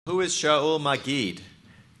Who is Shaul Magid?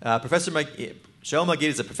 Shaul Magid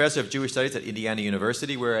is a professor of Jewish studies at Indiana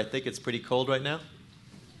University, where I think it's pretty cold right now.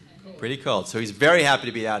 Pretty cold. So he's very happy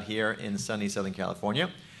to be out here in sunny Southern California.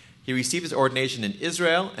 He received his ordination in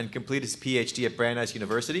Israel and completed his PhD at Brandeis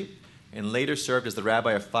University, and later served as the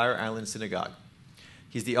rabbi of Fire Island Synagogue.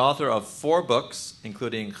 He's the author of 4 books,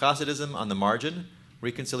 including Hasidism on the Margin,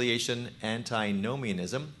 Reconciliation,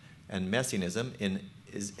 Antinomianism, and Messianism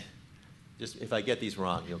just if I get these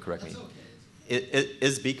wrong, you'll correct me.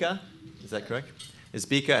 Izbika, is that correct?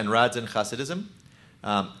 Izbika and Radzin Hasidism.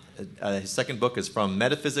 His second book is From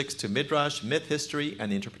Metaphysics to Midrash, Myth History,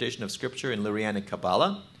 and the Interpretation of Scripture in Lurianic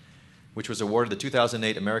Kabbalah, which was awarded the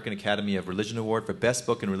 2008 American Academy of Religion Award for Best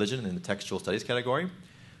Book in Religion in the Textual Studies category.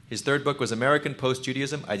 His third book was American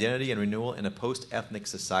Post-Judaism, Identity and Renewal in a Post-Ethnic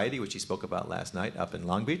Society, which he spoke about last night up in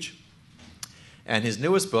Long Beach. And his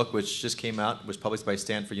newest book, which just came out, was published by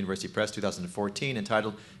Stanford University Press 2014,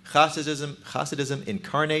 entitled Hasidism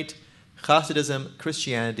Incarnate, Hasidism,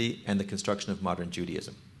 Christianity, and the Construction of Modern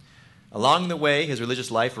Judaism. Along the way, his religious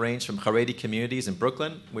life ranged from Haredi communities in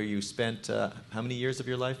Brooklyn, where you spent how many years of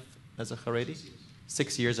your life as a Haredi?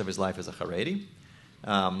 6 years of his life as a Haredi.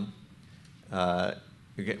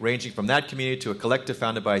 Ranging from that community to a collective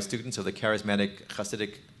founded by students of the charismatic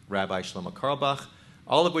Hasidic Rabbi Shlomo Carlebach,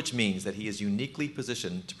 all of which means that he is uniquely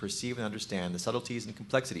positioned to perceive and understand the subtleties and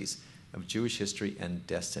complexities of Jewish history and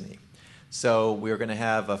destiny. So we're going to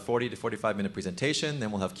have a 40 to 45-minute presentation,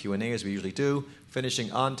 then we'll have Q&A as we usually do,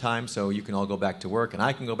 finishing on time so you can all go back to work, and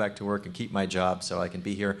I can go back to work and keep my job so I can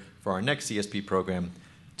be here for our next CSP program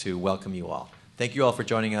to welcome you all. Thank you all for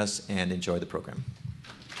joining us, and enjoy the program.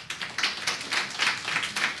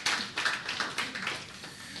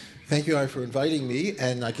 Thank you, Ari, for inviting me,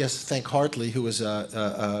 and I guess thank Hartley, who is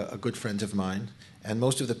a good friend of mine, and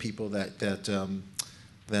most of the people that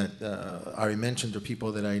Ari mentioned are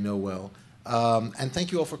people that I know well. And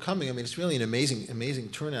thank you all for coming. I mean, it's really an amazing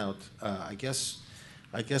turnout. I guess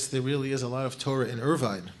there really is a lot of Torah in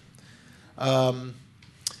Irvine.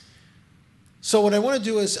 So what I want to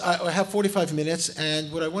do is I have 45 minutes, and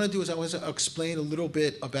what I want to do is I want to explain a little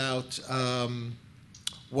bit about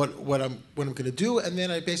what I'm going to do, and then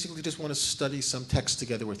I basically just want to study some text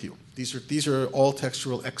together with you. These are all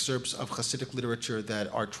textual excerpts of Hasidic literature that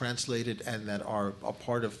are translated and that are a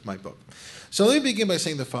part of my book. So let me begin by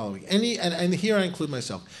saying the following. And here I include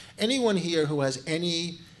myself. Anyone here who has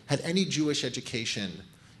had any Jewish education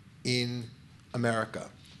in America,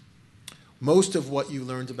 most of what you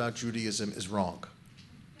learned about Judaism is wrong.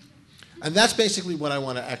 And that's basically what I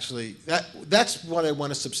want to that's what I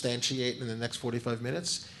want to substantiate in the next 45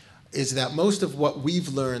 minutes, is that most of what we've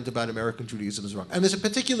learned about American Judaism is wrong. And there's a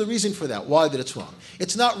particular reason for that, why that it's wrong.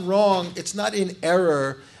 It's not wrong, it's not in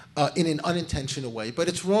error in an unintentional way, but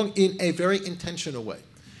it's wrong in a very intentional way.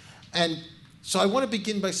 And so I want to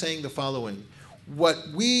begin by saying the following.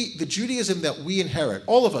 The Judaism that we inherit,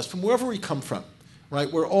 all of us, from wherever we come from,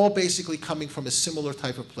 right, we're all basically coming from a similar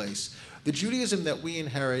type of place. The Judaism that we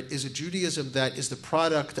inherit is a Judaism that is the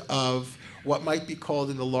product of what might be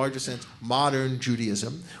called in the larger sense modern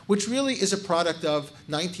Judaism, which really is a product of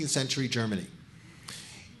 19th century Germany.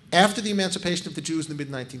 After the emancipation of the Jews in the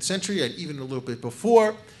mid-19th century, and even a little bit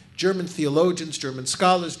before, German theologians, German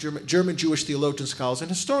scholars, German Jewish theologians, scholars, and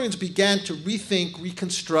historians began to rethink,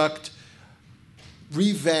 reconstruct,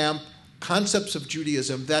 revamp concepts of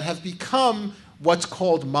Judaism that have become what's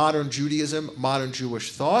called modern Judaism, modern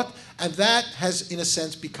Jewish thought, and that has, in a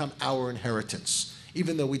sense, become our inheritance,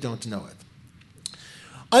 even though we don't know it.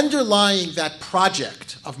 Underlying that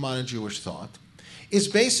project of modern Jewish thought is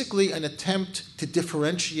basically an attempt to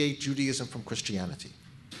differentiate Judaism from Christianity.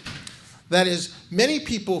 That is, many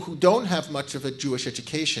people who don't have much of a Jewish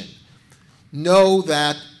education know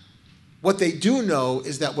that what they do know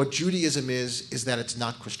is that what Judaism is that it's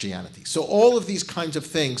not Christianity. So all of these kinds of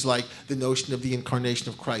things, like the notion of the incarnation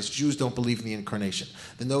of Christ, Jews don't believe in the incarnation.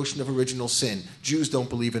 The notion of original sin, Jews don't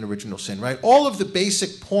believe in original sin, right? All of the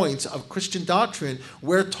basic points of Christian doctrine,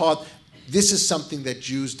 we're taught this is something that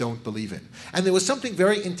Jews don't believe in. And there was something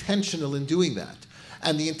very intentional in doing that.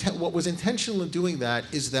 And what was intentional in doing that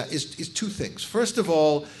is two things. First of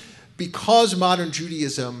all, because modern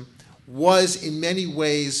Judaism was in many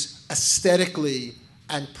ways aesthetically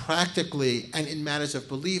and practically and in matters of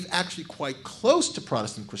belief actually quite close to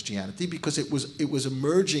Protestant Christianity, because it was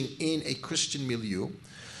emerging in a Christian milieu.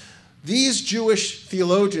 These Jewish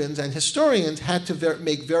theologians and historians had to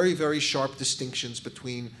make very, very sharp distinctions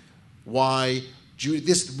between why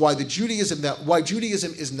Judaism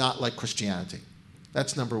is not like Christianity.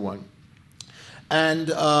 That's number one. And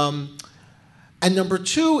And number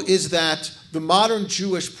two is that the modern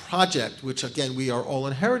Jewish project, which again we are all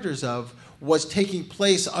inheritors of, was taking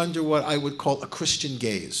place under what I would call a Christian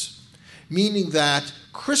gaze, meaning that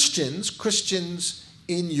Christians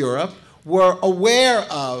in Europe were aware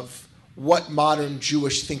of what modern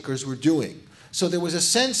Jewish thinkers were doing. So there was a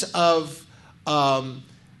sense of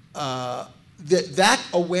that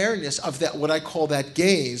awareness of that, what I call that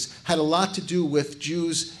gaze, had a lot to do with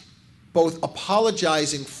Jews both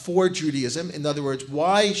apologizing for Judaism. In other words,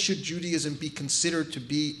 why should Judaism be considered to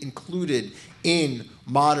be included in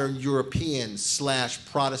modern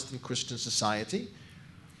European/Protestant Christian society?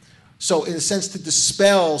 So in a sense, to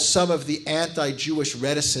dispel some of the anti-Jewish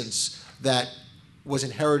reticence that was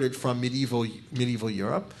inherited from medieval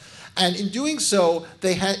Europe. And in doing so,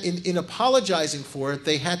 they had, in apologizing for it,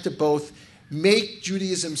 they had to both make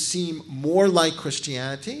Judaism seem more like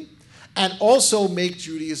Christianity and also make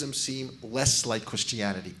Judaism seem less like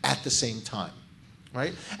Christianity at the same time,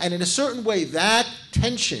 right? And in a certain way, that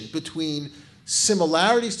tension between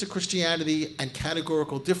similarities to Christianity and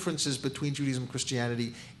categorical differences between Judaism and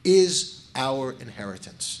Christianity is our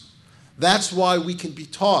inheritance. That's why we can be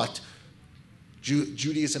taught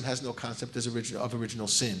Judaism has no concept of original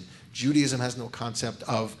sin. Judaism has no concept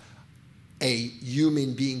of a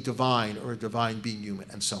human being divine or a divine being human,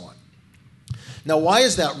 and so on. Now, why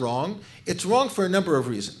is that wrong? It's wrong for a number of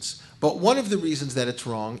reasons. But one of the reasons that it's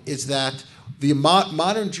wrong is that what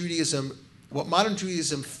modern Judaism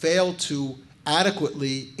failed to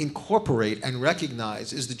adequately incorporate and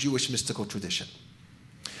recognize is the Jewish mystical tradition,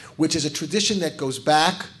 which is a tradition that goes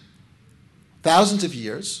back thousands of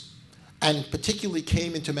years and particularly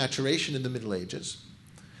came into maturation in the Middle Ages.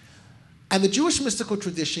 And the Jewish mystical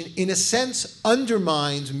tradition, in a sense,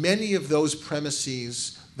 undermines many of those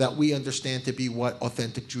premises that we understand to be what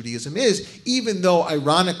authentic Judaism is, even though,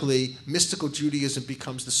 ironically, mystical Judaism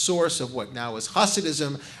becomes the source of what now is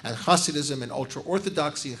Hasidism and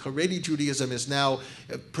ultra-Orthodoxy, and Haredi Judaism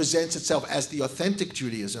presents itself as the authentic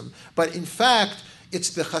Judaism. But in fact,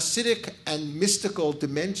 it's the Hasidic and mystical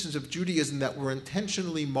dimensions of Judaism that were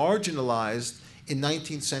intentionally marginalized in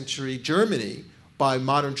 19th century Germany by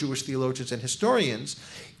modern Jewish theologians and historians,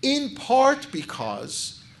 in part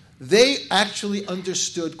because they actually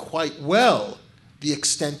understood quite well the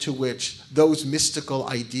extent to which those mystical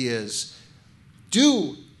ideas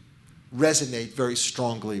do resonate very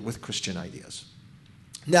strongly with Christian ideas.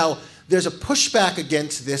 Now, there's a pushback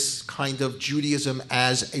against this kind of Judaism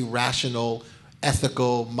as a rational,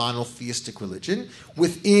 ethical, monotheistic religion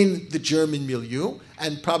within the German milieu,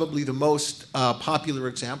 and probably the most popular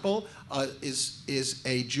example is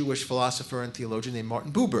a Jewish philosopher and theologian named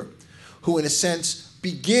Martin Buber, who in a sense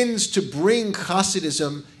begins to bring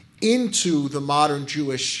Hasidism into the modern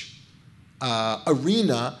Jewish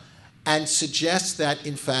arena and suggests that,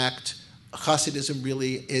 in fact, Hasidism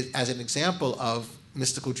really is, as an example of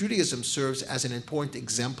mystical Judaism, serves as an important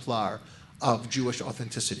exemplar of Jewish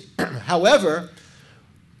authenticity. However,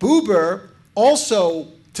 Buber also,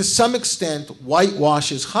 to some extent,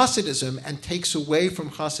 whitewashes Hasidism and takes away from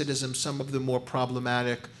Hasidism some of the more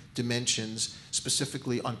problematic dimensions,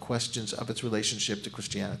 specifically on questions of its relationship to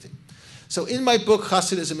Christianity. So in my book,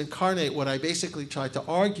 Hasidism Incarnate, what I basically tried to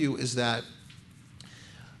argue is that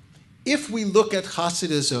if we look at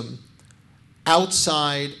Hasidism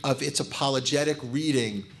outside of its apologetic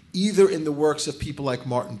reading, either in the works of people like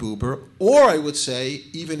Martin Buber, or I would say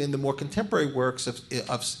even in the more contemporary works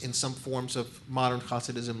in some forms of modern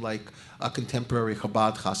Hasidism, like contemporary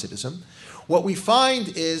Chabad Hasidism, what we find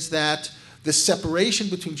is that the separation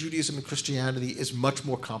between Judaism and Christianity is much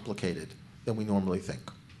more complicated than we normally think.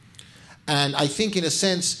 And I think, in a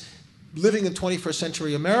sense, living in 21st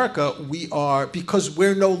century America, because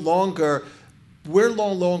we're no longer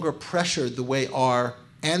pressured the way our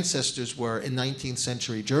ancestors were in 19th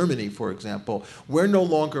century Germany, for example. We're no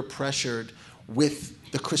longer pressured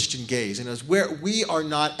with the Christian gaze. And we are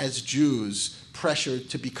not, as Jews, pressured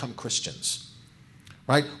to become Christians.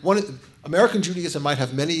 Right? American Judaism might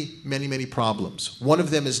have many, many, many problems. One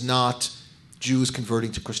of them is not Jews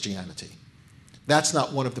converting to Christianity. That's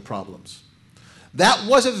not one of the problems. That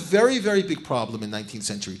was a very, very big problem in 19th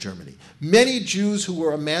century Germany. Many Jews who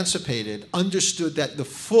were emancipated understood that the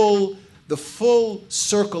full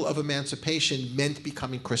circle of emancipation meant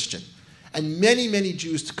becoming Christian. And many, many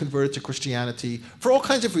Jews converted to Christianity for all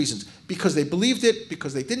kinds of reasons. Because they believed it,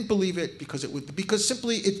 because they didn't believe it, because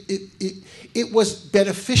simply it was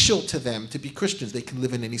beneficial to them to be Christians. They can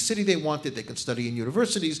live in any city they wanted, they can study in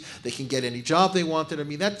universities, they can get any job they wanted. I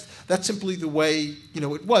mean, that's simply the way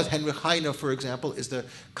it was. Heinrich Heine, for example, is the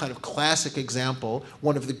kind of classic example,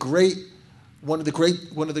 one of the great one of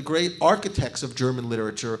the great architects of German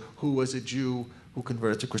literature, who was a Jew who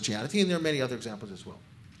converted to Christianity, and there are many other examples as well.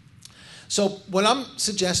 So what I'm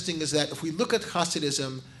suggesting is that if we look at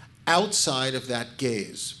Hasidism outside of that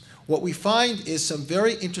gaze, what we find is some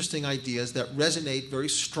very interesting ideas that resonate very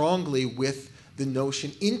strongly with the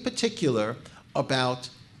notion, in particular, about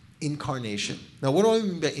incarnation. Now, what do I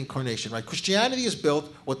mean by incarnation? Right? Christianity is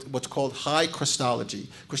built what's called high Christology.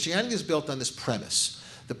 Christianity is built on this premise.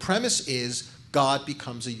 The premise is God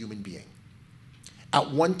becomes a human being.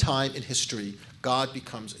 At one time in history, God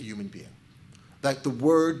becomes a human being. That the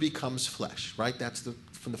Word becomes flesh, right? That's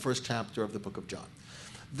from the first chapter of the book of John.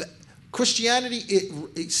 Christianity,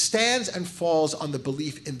 it stands and falls on the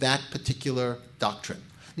belief in that particular doctrine.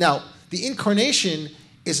 Now, the incarnation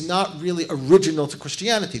is not really original to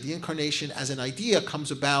Christianity. The incarnation as an idea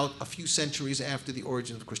comes about a few centuries after the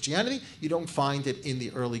origin of Christianity. You don't find it in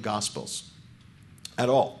the early Gospels at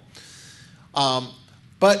all.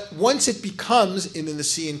 But once it becomes, in the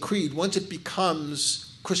Nicene Creed, once it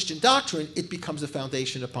becomes Christian doctrine, it becomes the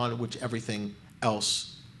foundation upon which everything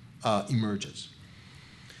else emerges.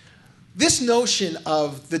 This notion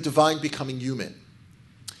of the divine becoming human,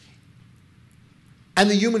 and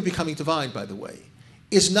the human becoming divine, by the way,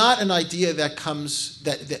 is not an idea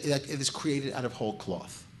that is created out of whole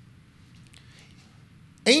cloth.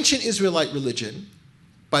 Ancient Israelite religion,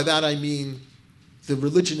 by that I mean the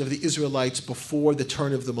religion of the Israelites before the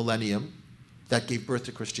turn of the millennium, that gave birth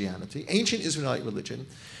to Christianity, ancient Israelite religion,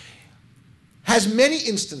 has many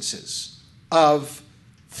instances of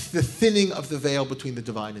the thinning of the veil between the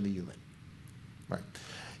divine and the human. Right.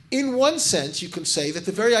 In one sense, you can say that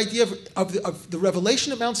the very idea of the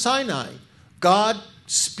revelation of Mount Sinai, God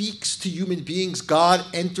speaks to human beings, God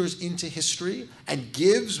enters into history and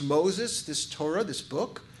gives Moses this Torah, this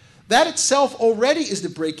book, that itself already is the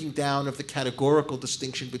breaking down of the categorical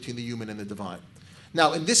distinction between the human and the divine.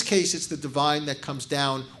 Now, in this case, it's the divine that comes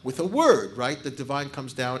down with a word, right? The divine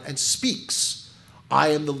comes down and speaks. I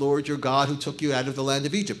am the Lord your God who took you out of the land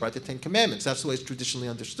of Egypt, right? The Ten Commandments. That's the way it's traditionally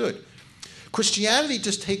understood. Christianity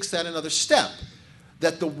just takes that another step,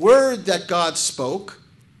 that the word that God spoke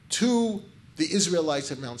to the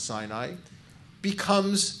Israelites at Mount Sinai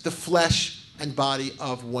becomes the flesh and body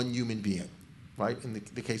of one human being, right? In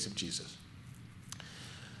the case of Jesus.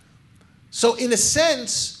 So in a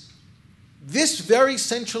sense, this very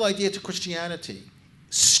central idea to Christianity,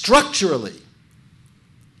 structurally,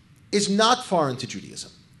 is not foreign to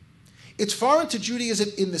Judaism. It's foreign to Judaism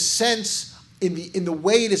in the sense, in the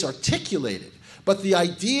way it is articulated, but the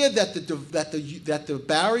idea that the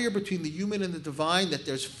barrier between the human and the divine, that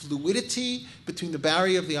there's fluidity between the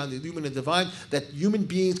barrier of the human and divine, that human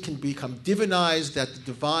beings can become divinized, that the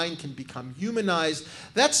divine can become humanized,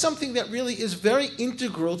 that's something that really is very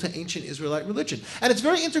integral to ancient Israelite religion. And it's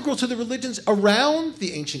very integral to the religions around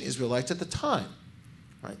the ancient Israelites at the time.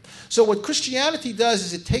 Right? So what Christianity does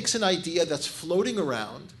is it takes an idea that's floating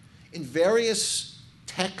around in various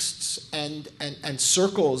texts and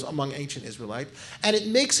circles among ancient Israelites, and it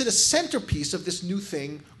makes it a centerpiece of this new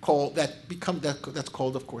thing that's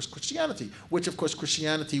called, of course, Christianity, which, of course,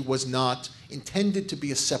 Christianity was not intended to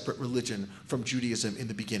be a separate religion from Judaism in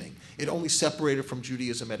the beginning. It only separated from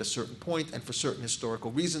Judaism at a certain point and for certain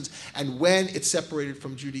historical reasons, and when it separated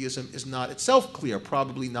from Judaism is not itself clear,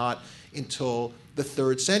 probably not until the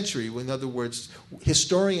 3rd century. In other words,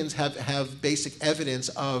 historians have basic evidence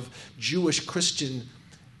of Jewish Christian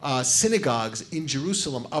synagogues in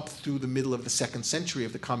Jerusalem up through the middle of the 2nd century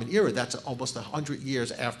of the Common Era. That's almost 100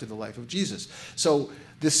 years after the life of Jesus. So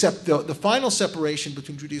the final separation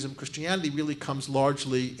between Judaism and Christianity really comes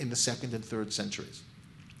largely in the 2nd and 3rd centuries.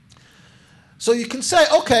 So you can say,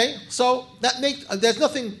 okay, so there's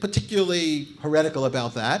nothing particularly heretical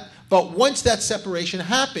about that, but once that separation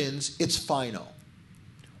happens, it's final.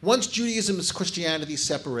 Once Judaism and Christianity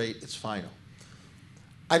separate, it's final.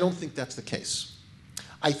 I don't think that's the case.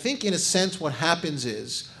 I think, in a sense, what happens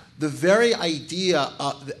is the very idea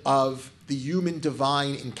of the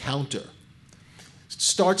human-divine encounter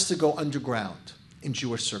starts to go underground in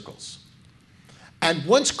Jewish circles. And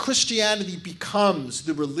once Christianity becomes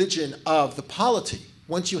the religion of the polity,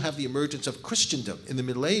 once you have the emergence of Christendom in the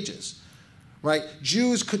Middle Ages, right,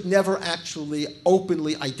 Jews could never actually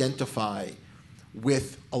openly identify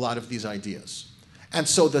with a lot of these ideas. And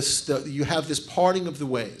so you have this parting of the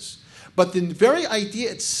ways. But the very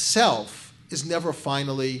idea itself never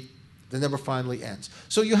finally ends.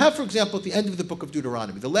 So you have, for example, at the end of the book of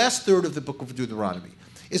Deuteronomy, the last third of the book of Deuteronomy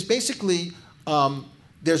is basically,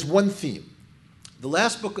 there's one theme. The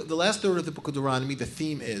last third of the book of Deuteronomy, the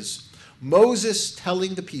theme is Moses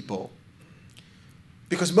telling the people,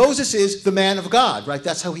 Because Moses is the man of God, right?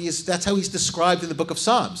 That's how he's described in the book of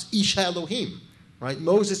Psalms. Isha Elohim, right?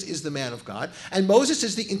 Moses is the man of God. And Moses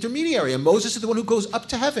is the intermediary. And Moses is the one who goes up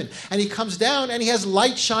to heaven. And he comes down and he has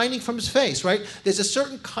light shining from his face, right? There's a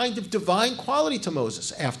certain kind of divine quality to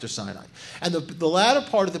Moses after Sinai. And the latter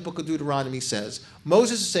part of the book of Deuteronomy says,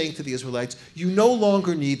 Moses is saying to the Israelites, you no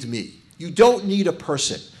longer need me. You don't need a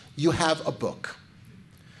person. You have a book.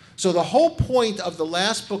 So the whole point of the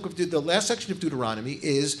last section of Deuteronomy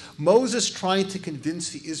is Moses trying to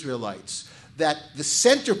convince the Israelites that the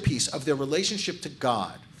centerpiece of their relationship to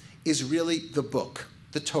God is really the book,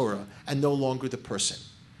 the Torah, and no longer the person.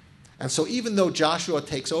 And so even though Joshua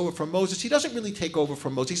takes over from Moses, he doesn't really take over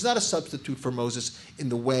from Moses. He's not a substitute for Moses in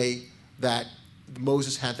the way that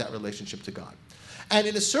Moses had that relationship to God. And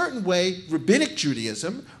in a certain way, Rabbinic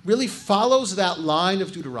Judaism really follows that line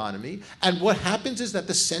of Deuteronomy. And what happens is that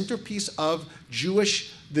the centerpiece of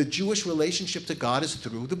the Jewish relationship to God is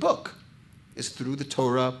through the book, is through the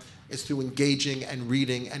Torah, is through engaging and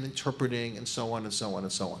reading and interpreting and so on and so on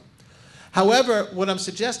and so on. However, what I'm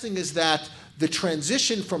suggesting is that the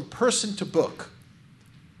transition from person to book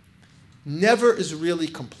never is really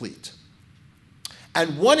complete.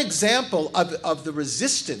 And one example of the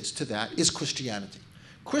resistance to that is Christianity.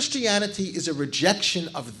 Christianity is a rejection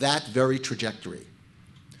of that very trajectory.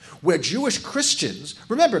 Where Jewish Christians,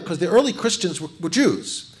 remember, because the early Christians were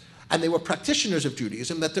Jews, and they were practitioners of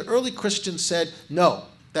Judaism, that the early Christians said, no,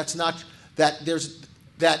 that's not, that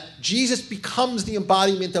Jesus becomes the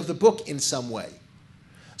embodiment of the book in some way.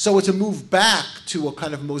 So it's a move back to a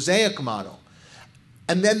kind of Mosaic model.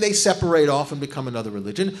 And then they separate off and become another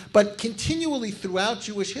religion. But continually throughout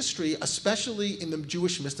Jewish history, especially in the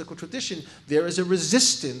Jewish mystical tradition, there is a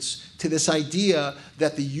resistance to this idea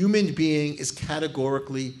that the human being is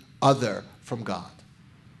categorically other from God.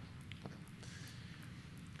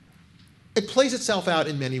 It plays itself out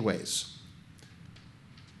in many ways.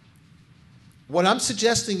 What I'm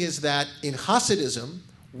suggesting is that in Hasidism,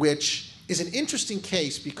 which is an interesting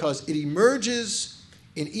case because it emerges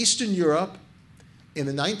in Eastern Europe in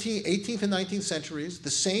the 18th and 19th centuries, the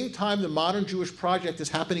same time the modern Jewish project is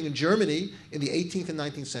happening in Germany in the 18th and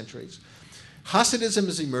 19th centuries, Hasidism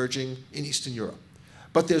is emerging in Eastern Europe.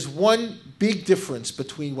 But there's one big difference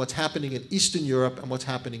between what's happening in Eastern Europe and what's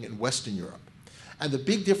happening in Western Europe. And the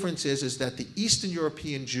big difference is that the Eastern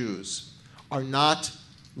European Jews are not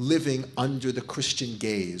living under the Christian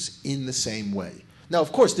gaze in the same way. Now,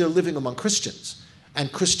 of course, they're living among Christians. And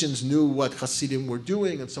Christians knew what Hasidim were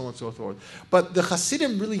doing and so on and so forth. But the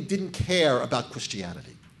Hasidim really didn't care about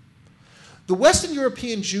Christianity. The Western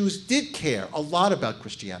European Jews did care a lot about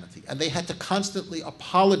Christianity. And they had to constantly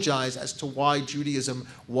apologize as to why Judaism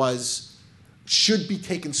should be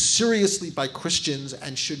taken seriously by Christians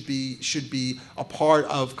and should be a part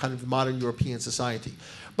of kind of modern European society.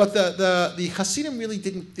 But the Hasidim really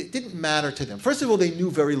didn't matter to them. First of all, they knew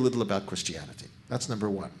very little about Christianity. That's number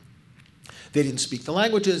one. They didn't speak the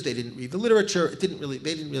languages. They didn't read the literature. It didn't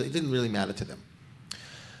really matter to them.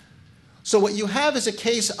 So what you have is a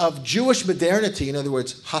case of Jewish modernity, in other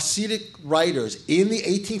words, Hasidic writers in the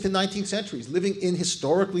 18th and 19th centuries, living in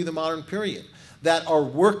historically the modern period, that are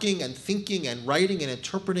working and thinking and writing and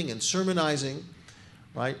interpreting and sermonizing,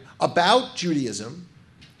 right, about Judaism,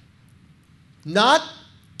 not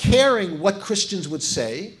caring what Christians would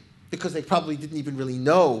say, because they probably didn't even really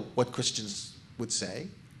know what Christians would say.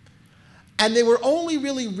 And they were only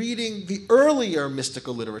really reading the earlier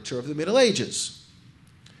mystical literature of the Middle Ages.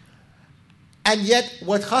 And yet,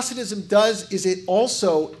 what Hasidism does is it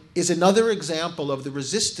also is another example of the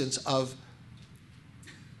resistance of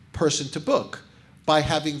person to book by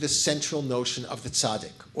having this central notion of the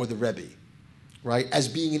tzaddik, or the Rebbe, right, as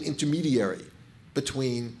being an intermediary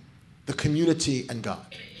between the community and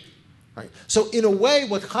God. Right? So in a way,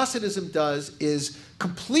 what Hasidism does is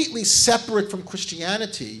completely separate from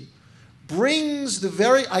Christianity, brings the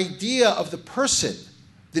very idea of the person,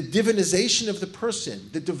 the divinization of the person,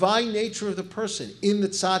 the divine nature of the person in the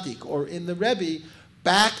tzaddik or in the Rebbe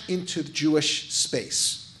back into the Jewish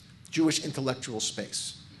space, Jewish intellectual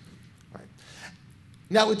space. Right?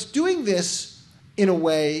 Now, it's doing this in a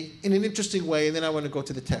way, in an interesting way, and then I want to go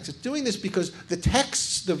to the text. It's doing this because the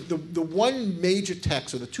texts, the one major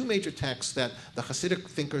text, or the two major texts that the Hasidic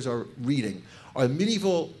thinkers are reading are a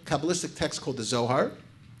medieval Kabbalistic text called the Zohar,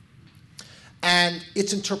 and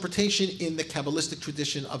its interpretation in the Kabbalistic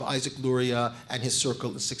tradition of Isaac Luria and his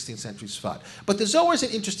circle in 16th century Sfat. But the Zohar is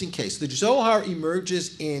an interesting case. The Zohar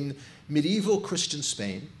emerges in medieval Christian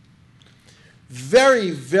Spain,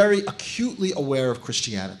 very, very acutely aware of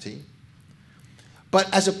Christianity,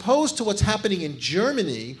 But as opposed to what's happening in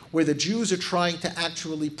Germany, where the Jews are trying to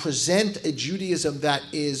actually present a Judaism that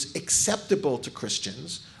is acceptable to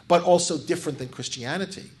Christians, but also different than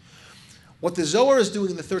Christianity, what the Zohar is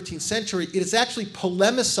doing in the 13th century, it is actually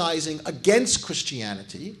polemicizing against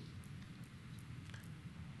Christianity,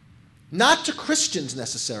 not to Christians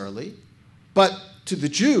necessarily, but to the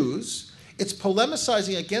Jews. It's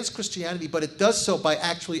polemicizing against Christianity, but it does so by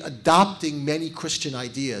actually adopting many Christian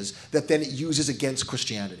ideas that then it uses against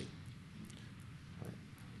Christianity.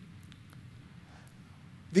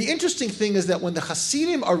 The interesting thing is that when the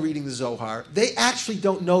Hasidim are reading the Zohar, they actually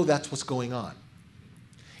don't know that's what's going on.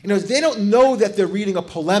 They don't know that they're reading a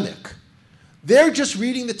polemic. They're just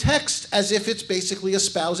reading the text as if it's basically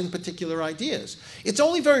espousing particular ideas. It's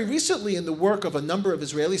only very recently in the work of a number of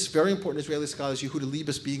Israelis, very important Israeli scholars, Yehuda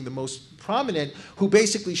Liebes being the most prominent, who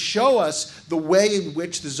basically show us the way in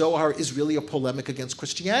which the Zohar is really a polemic against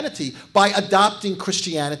Christianity by adopting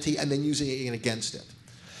Christianity and then using it against it.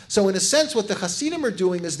 So in a sense, what the Hasidim are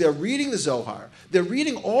doing is they're reading the Zohar. They're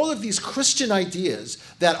reading all of these Christian ideas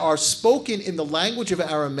that are spoken in the language of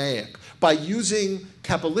Aramaic by using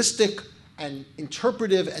Kabbalistic and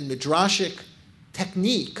interpretive and midrashic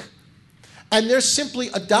technique, and they're simply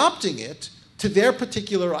adopting it to their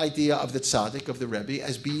particular idea of the tzaddik, of the Rebbe,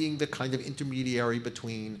 as being the kind of intermediary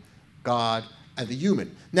between God and the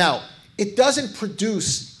human. Now, it doesn't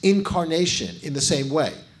produce incarnation in the same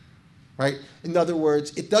way, right? In other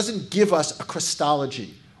words, it doesn't give us a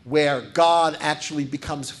Christology where God actually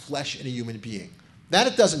becomes flesh in a human being. That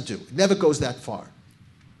it doesn't do. It never goes that far.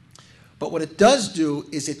 But what it does do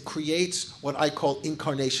is it creates what I call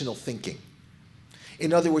incarnational thinking.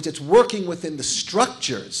 In other words, it's working within the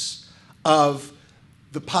structures of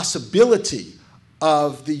the possibility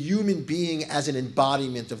of the human being as an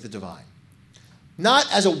embodiment of the divine. Not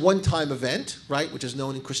as a one-time event, right, which is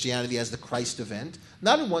known in Christianity as the Christ event,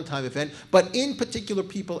 not a one-time event, but in particular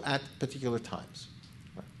people at particular times.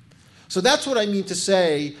 So that's what I mean to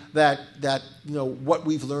say that what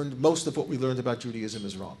we've learned, most of what we learned about Judaism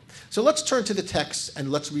is wrong. So let's turn to the text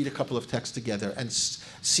and let's read a couple of texts together and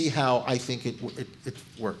see how I think it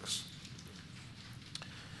works.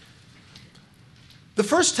 The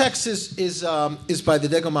first text is by the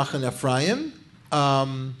Degel Machan Ephraim,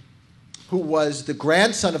 who was the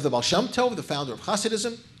grandson of the Baal Shem Tov, the founder of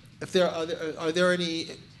Hasidism. If are there any?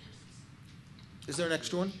 Is there an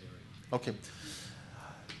extra one? Okay.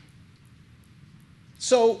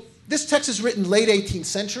 So this text is written late 18th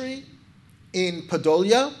century in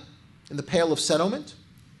Podolia, in the Pale of Settlement.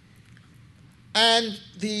 And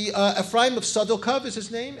the Ephraim of Sadokov is his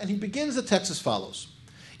name, and he begins the text as follows.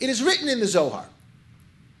 It is written in the Zohar,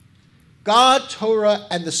 God, Torah,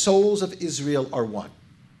 and the souls of Israel are one.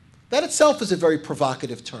 That itself is a very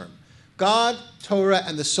provocative term. God, Torah,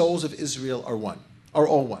 and the souls of Israel are one, are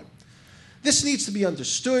all one. This needs to be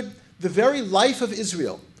understood. The very life of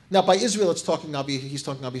Israel. Now, by Israel, he's talking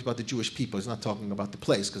obviously about the Jewish people. He's not talking about the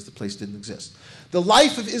place, because the place didn't exist. The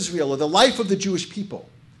life of Israel, or the life of the Jewish people,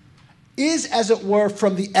 is, as it were,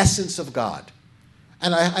 from the essence of God.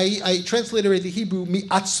 And I translated the Hebrew,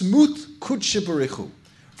 mi'atzmut kudshe barichu,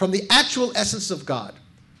 from the actual essence of God.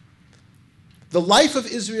 The life of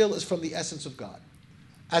Israel is from the essence of God.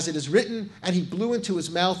 As it is written, and he blew into his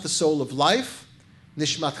mouth the soul of life,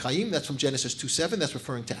 nishmat chayim, that's from Genesis 2:7, that's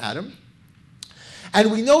referring to Adam. And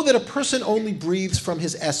we know that a person only breathes from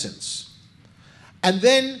his essence. And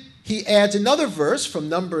then he adds another verse from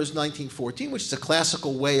Numbers 19:14, which is a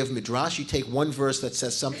classical way of midrash. You take one verse that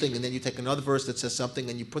says something, and then you take another verse that says something,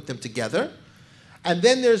 and you put them together. And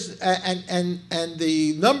then there's and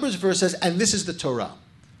the Numbers verse says, and this is the Torah.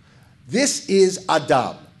 This is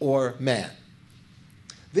Adam, or man.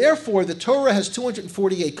 Therefore, the Torah has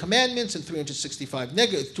 248 commandments and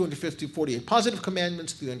 248 positive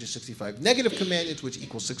commandments, 365 negative commandments, which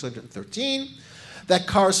equals 613, that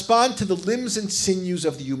correspond to the limbs and sinews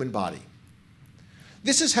of the human body.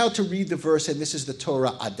 This is how to read the verse, and this is the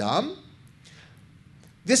Torah Adam.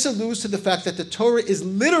 This alludes to the fact that the Torah is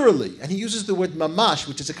literally, and he uses the word mamash,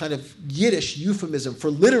 which is a kind of Yiddish euphemism for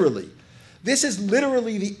literally. This is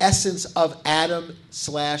literally the essence of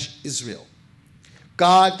Adam/Israel.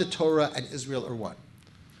 God, the Torah, and Israel are one.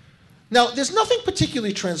 Now, there's nothing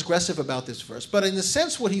particularly transgressive about this verse, but in a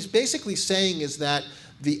sense what he's basically saying is that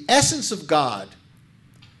the essence of God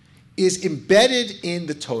is embedded in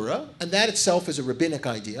the Torah, and that itself is a rabbinic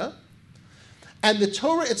idea. And the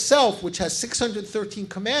Torah itself, which has 613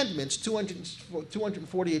 commandments,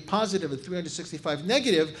 248 positive and 365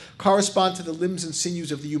 negative, correspond to the limbs and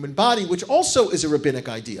sinews of the human body, which also is a rabbinic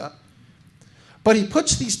idea. But he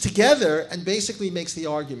puts these together and basically makes the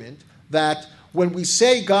argument that when we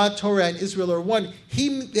say God, Torah, and Israel are one,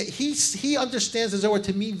 he understands the Zohar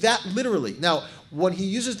to mean that literally. Now, when he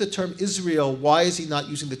uses the term Israel, why is he not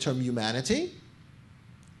using the term humanity?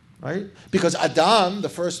 Right? Because Adam, the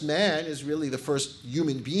first man, is really the first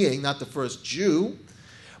human being, not the first Jew.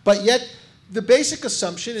 But yet, the basic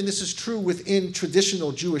assumption, and this is true within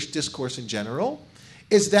traditional Jewish discourse in general,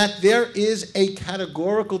 is that there is a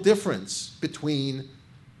categorical difference between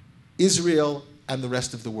Israel and the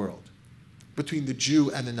rest of the world, between the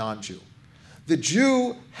Jew and the non-Jew. The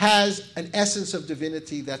Jew has an essence of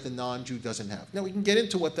divinity that the non-Jew doesn't have. Now, we can get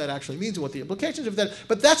into what that actually means and what the implications of that,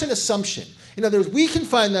 but that's an assumption. In other words, we can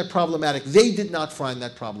find that problematic. They did not find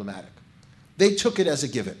that problematic. They took it as a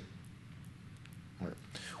given.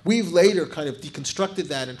 We've later kind of deconstructed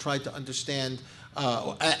that and tried to understand,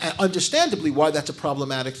 understandably, why that's a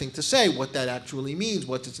problematic thing to say, what that actually means,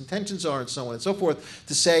 what its intentions are, and so on and so forth.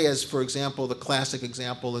 To say, as for example, the classic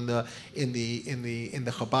example in the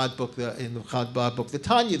Chabad book, the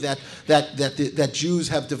Tanya, that Jews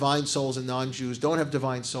have divine souls and non-Jews don't have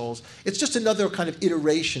divine souls. It's just another kind of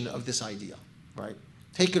iteration of this idea, right?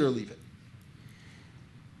 Take it or leave it.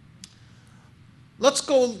 Let's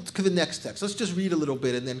go to the next text. Let's just read a little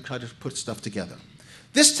bit and then try to put stuff together.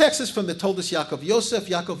 This text is from the Toldos Yaakov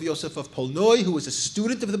Yosef of Polnoi, who was a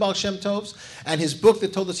student of the Baal Shem Tovs, and his book, the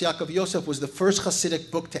Toldos Yaakov Yosef, was the first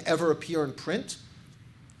Hasidic book to ever appear in print.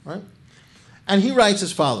 Right? And he writes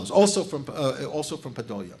as follows, also from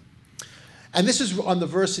Podolia. And this is on the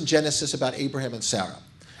verse in Genesis about Abraham and Sarah.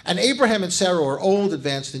 And Abraham and Sarah were old,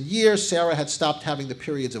 advanced in years. Sarah had stopped having the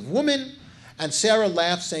periods of woman. And Sarah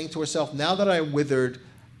laughed, saying to herself, now that I am withered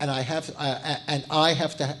and I have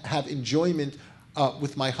to have enjoyment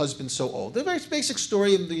with my husband so old. The very basic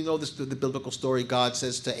story, and you know this, the biblical story, God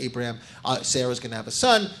says to Abraham, Sarah's going to have a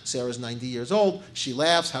son. Sarah's 90 years old. She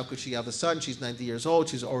laughs. How could she have a son? She's 90 years old.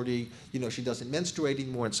 She's already, she doesn't menstruate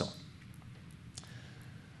anymore, and so on.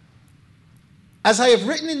 As I have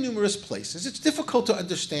written in numerous places, it's difficult to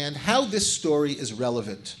understand how this story is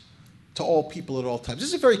relevant to all people at all times. This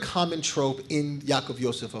is a very common trope in Yaakov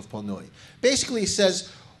Yosef of Polnoi. Basically, he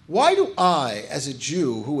says, why do I, as a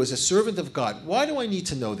Jew who is a servant of God, why do I need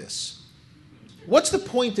to know this? What's the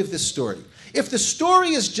point of this story? If the story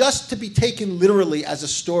is just to be taken literally as a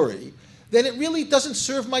story, then it really doesn't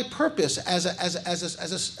serve my purpose as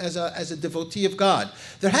a devotee of God.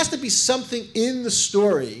 There has to be something in the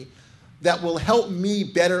story that will help me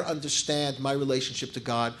better understand my relationship to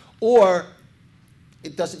God, or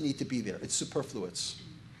it doesn't need to be there. It's superfluous.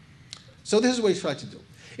 So this is what he's trying to do.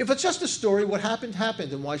 If it's just a story, what happened,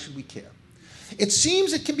 happened, and why should we care? It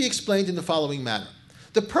seems it can be explained in the following manner.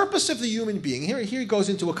 The purpose of the human being, here he goes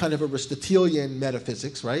into a kind of Aristotelian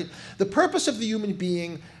metaphysics, right? The purpose of the human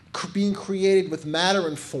being being created with matter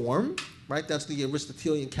and form, right? That's the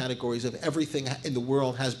Aristotelian categories of everything in the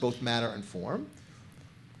world has both matter and form,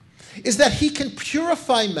 is that he can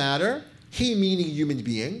purify matter. He, meaning human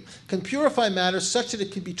being, can purify matter such that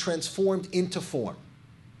it can be transformed into form.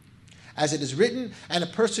 As it is written, and a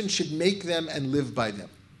person should make them and live by them.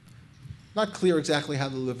 Not clear exactly how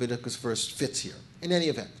the Leviticus verse fits here. In any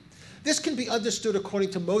event, this can be understood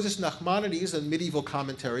according to Moses Nachmanides, a medieval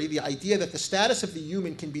commentary, the idea that the status of the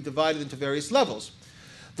human can be divided into various levels.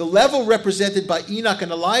 The level represented by Enoch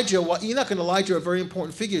and Elijah, Enoch and Elijah are very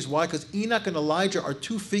important figures. Why? Because Enoch and Elijah are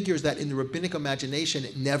two figures that in the rabbinic imagination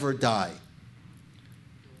never die.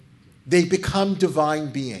 They become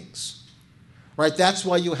divine beings. Right? That's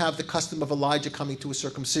why you have the custom of Elijah coming to a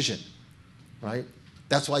circumcision. Right?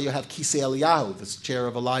 That's why you have Kisei Eliyahu, the chair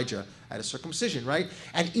of Elijah, at a circumcision. Right?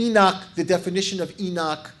 And Enoch, the definition of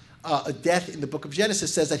Enoch, a death in the book of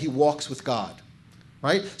Genesis, says that he walks with God.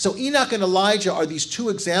 Right? So Enoch and Elijah are these two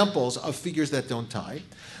examples of figures that don't die.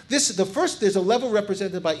 There's a level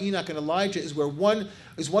represented by Enoch and Elijah is one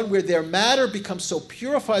where their matter becomes so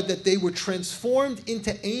purified that they were transformed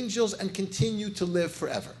into angels and continue to live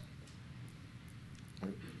forever.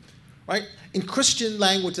 Right? In Christian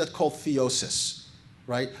language, that's called theosis,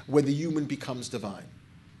 right? Where the human becomes divine.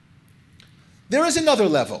 There is another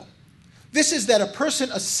level. This is that a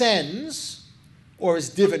person ascends or is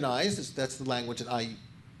divinized, that's the language that I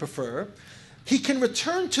prefer, he can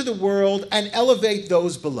return to the world and elevate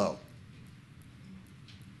those below.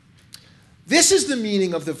 This is the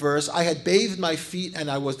meaning of the verse, I had bathed my feet and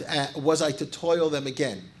was I to toil them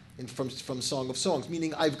again, from Song of Songs,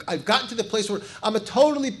 meaning I've gotten to the place where I'm a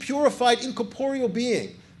totally purified, incorporeal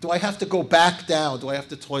being. Do I have to go back down? Do I have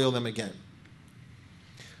to toil them again?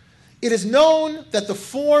 It is known that the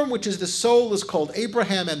form, which is the soul, is called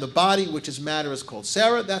Abraham, and the body, which is matter, is called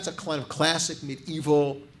Sarah. That's a kind of classic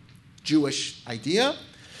medieval Jewish idea.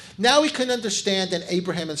 Now we can understand that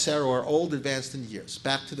Abraham and Sarah are old, advanced in years.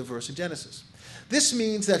 Back to the verse in Genesis. This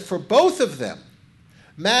means that for both of them,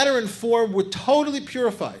 matter and form were totally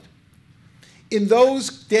purified. In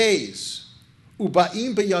those days,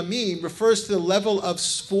 Uba'im b'yamim refers to the level of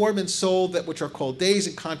form and soul which are called days,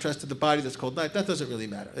 in contrast to the body that's called night. That doesn't really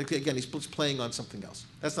matter. Again, he's playing on something else.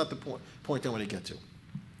 That's not the point I want to get to.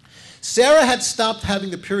 Sarah had stopped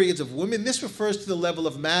having the periods of women. This refers to the level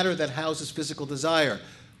of matter that houses physical desire,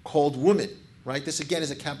 called woman. Right? This again is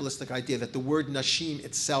a Kabbalistic idea that the word nashim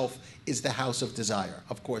itself is the house of desire.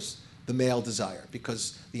 Of course, the male desire,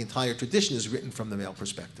 because the entire tradition is written from the male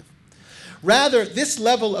perspective. Rather, this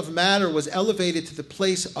level of matter was elevated to the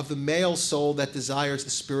place of the male soul that desires the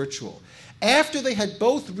spiritual. After they had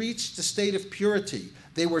both reached the state of purity,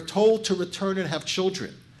 they were told to return and have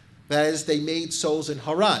children. That is, they made souls in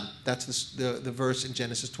Haran. That's the verse in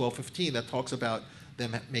Genesis 12:15 that talks about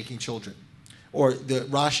them making children. Or the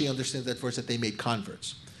Rashi understands that verse that they made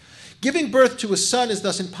converts. Giving birth to a son is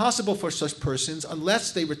thus impossible for such persons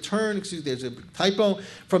unless they return, there's a typo,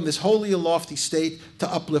 from this holy and lofty state to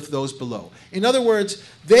uplift those below. In other words,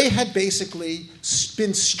 they had basically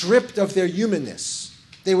been stripped of their humanness.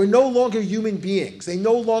 They were no longer human beings. They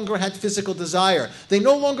no longer had physical desire. They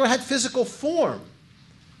no longer had physical form.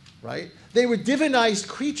 Right? They were divinized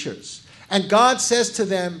creatures. And God says to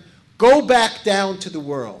them, go back down to the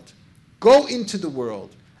world. Go into the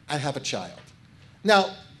world and have a child.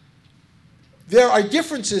 Now, there are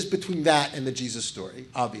differences between that and the Jesus story,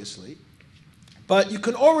 obviously. But you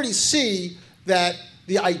can already see that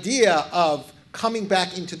the idea of coming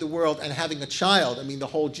back into the world and having a child, I mean, the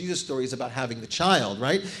whole Jesus story is about having the child,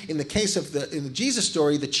 right? In the case of in the Jesus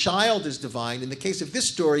story, the child is divine. In the case of this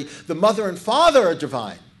story, the mother and father are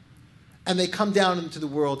divine. And they come down into the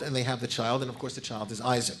world and they have the child, and of course the child is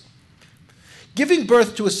Isaac. Giving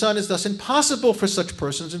birth to a son is thus impossible for such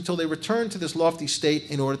persons until they return to this lofty state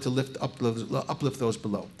in order to uplift those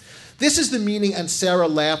below. This is the meaning, and Sarah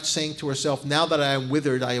laughed, saying to herself, now that I am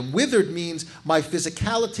withered means my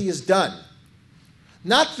physicality is done.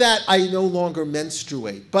 Not that I no longer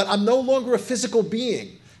menstruate, but I'm no longer a physical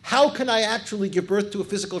being. How can I actually give birth to a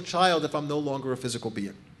physical child if I'm no longer a physical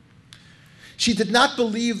being? She did not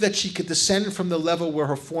believe that she could descend from the level where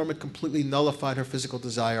her form had completely nullified her physical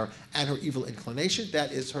desire and her evil inclination,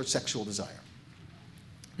 that is, her sexual desire.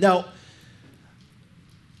 Now,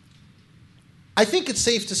 I think it's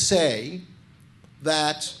safe to say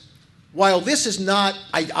that while this is not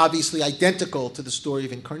obviously identical to the story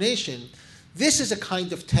of incarnation, this is a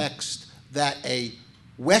kind of text that a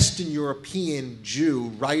Western European Jew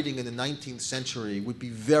writing in the 19th century would be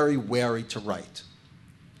very wary to write.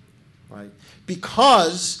 Right?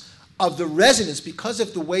 Because of the resonance, because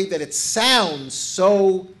of the way that it sounds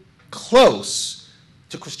so close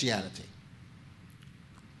to Christianity.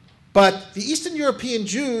 But the Eastern European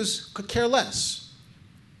Jews could care less.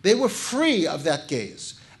 They were free of that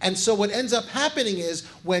gaze. And so what ends up happening is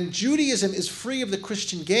when Judaism is free of the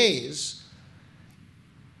Christian gaze,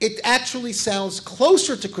 it actually sounds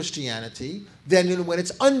closer to Christianity than when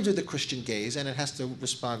it's under the Christian gaze, and it has to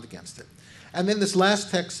respond against it. And then this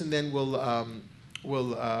last text, and then we'll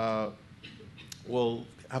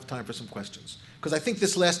have time for some questions. Because I think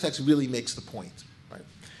this last text really makes the point. Right?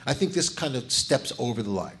 I think this kind of steps over the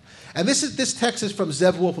line. And this text is from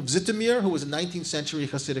Zev Wolf of Zitomir, who was a 19th century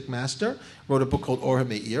Hasidic master, wrote a book called Or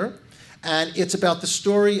HaMeir. And it's about the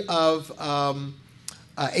story of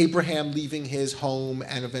Abraham leaving his home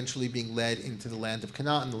and eventually being led into the land of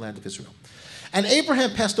Canaan, the land of Israel. And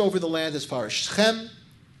Abraham passed over the land as far as Shechem.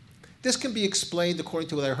 This can be explained according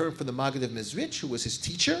to what I heard from the Magid of Mezrich, who was his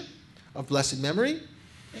teacher of blessed memory,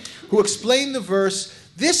 who explained the verse,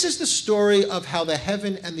 this is the story of how the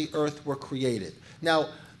heaven and the earth were created. Now,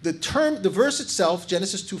 the verse itself,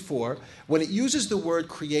 Genesis 2:4, when it uses the word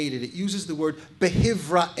created, it uses the word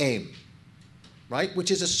behivraim, right? Which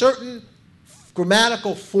is a certain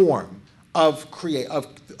grammatical form of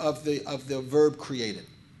the verb created.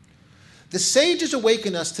 The sages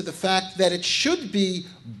awaken us to the fact that it should be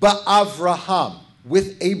ba'avraham,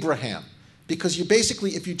 with Abraham, because you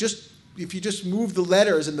basically, if you just move the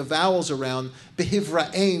letters and the vowels around,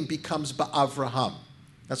 behivraim becomes ba'avraham.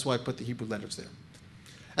 That's why I put the Hebrew letters there.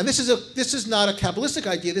 And this is not a Kabbalistic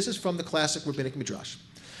idea. This is from the classic rabbinic midrash.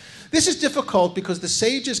 This is difficult because the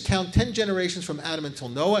sages count 10 generations from Adam until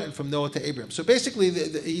Noah and from Noah to Abraham. So basically,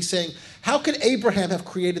 he's saying, how could Abraham have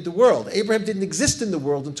created the world? Abraham didn't exist in the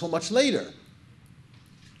world until much later.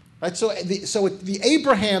 Right? So the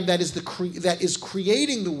Abraham that is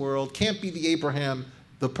creating the world can't be the Abraham,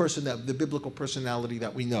 the biblical personality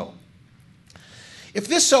that we know. If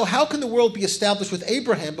this so, how can the world be established with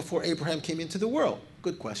Abraham before Abraham came into the world?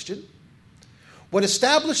 Good question. What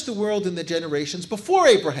established the world in the generations before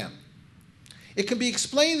Abraham? It can be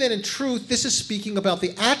explained that in truth, this is speaking about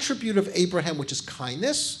the attribute of Abraham, which is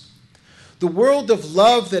kindness, the world of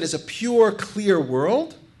love that is a pure, clear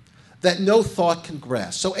world that no thought can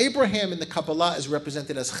grasp. So Abraham in the Kabbalah is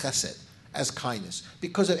represented as chesed, as kindness.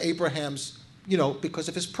 Because of Abraham's, because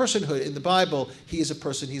of his personhood in the Bible, he is a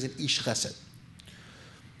person, he's an ish chesed.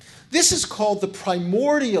 This is called the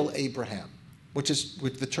primordial Abraham, which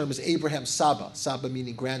the term is Abraham Saba, Saba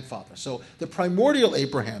meaning grandfather. So the primordial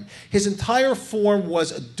Abraham, his entire form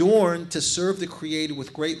was adorned to serve the Creator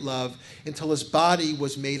with great love until his body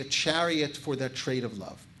was made a chariot for that trait of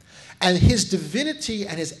love. And his divinity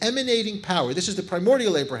and his emanating power, this is the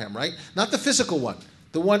primordial Abraham, right? Not the physical one,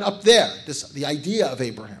 the one up there, the idea of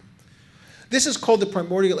Abraham. This is called the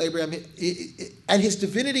primordial Abraham, and his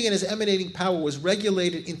divinity and his emanating power was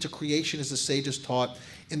regulated into creation, as the sages taught.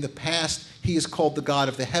 In the past, he is called the God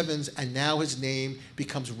of the heavens, and now his name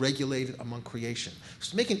becomes regulated among creation.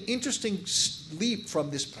 So make an interesting leap from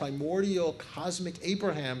this primordial cosmic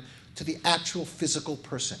Abraham to the actual physical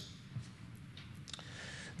person.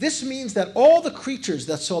 This means that all the creatures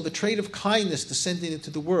that saw the trait of kindness descending into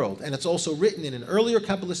the world, and it's also written in an earlier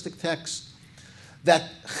Kabbalistic text, that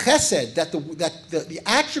chesed, that the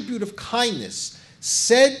attribute of kindness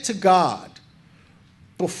said to God,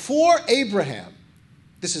 before Abraham,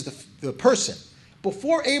 this is the person,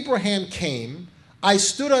 before Abraham came, I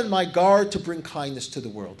stood on my guard to bring kindness to the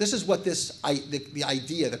world. This is what the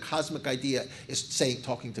idea, the cosmic idea, is saying,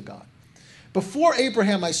 talking to God. Before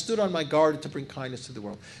Abraham, I stood on my guard to bring kindness to the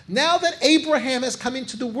world. Now that Abraham has come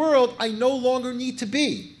into the world, I no longer need to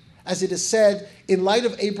be, as it is said, in light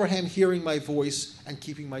of Abraham hearing my voice and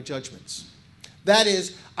keeping my judgments. That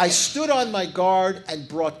is, I stood on my guard and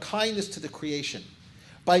brought kindness to the creation.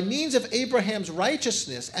 By means of Abraham's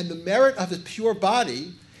righteousness and the merit of his pure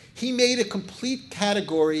body, he made a complete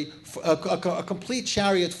category, a complete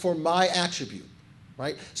chariot for my attribute.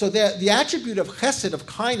 Right? So the attribute of chesed, of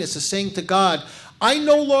kindness, is saying to God, I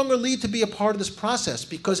no longer need to be a part of this process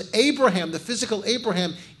because Abraham, the physical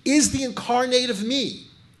Abraham, is the incarnate of me.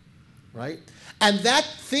 Right? And that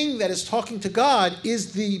thing that is talking to God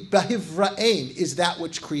is the Bahivra'im, is that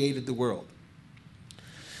which created the world.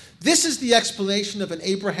 This is the explanation of an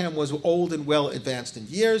Abraham was old and well advanced in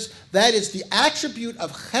years. That is, the attribute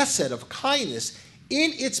of chesed, of kindness,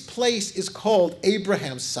 in its place is called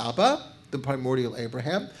Abraham Saba, the primordial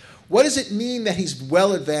Abraham. What does it mean that he's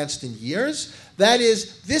well advanced in years? That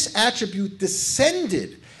is, this attribute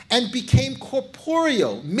descended and became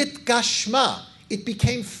corporeal, mitgashma. It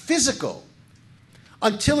became physical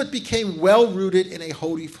until it became well-rooted in a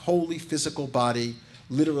holy physical body,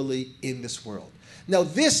 literally in this world. Now,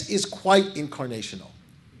 this is quite incarnational,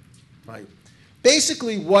 right?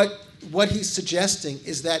 Basically, what he's suggesting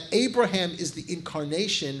is that Abraham is the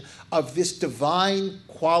incarnation of this divine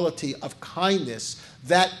quality of kindness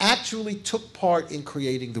that actually took part in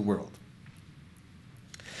creating the world.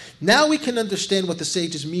 Now we can understand what the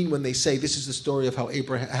sages mean when they say this is the story of how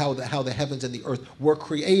the heavens and the earth were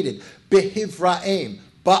created. Behivraim,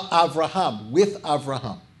 ba'avraham, with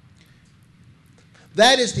Avraham.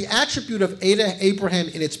 That is, the attribute of Abraham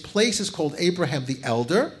in its place is called Abraham the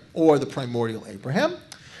Elder, or the primordial Abraham,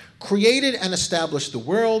 created and established the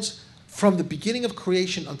worlds from the beginning of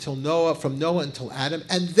creation until Noah, from Noah until Adam,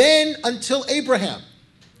 and then until Abraham.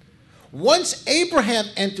 Once Abraham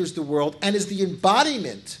enters the world and is the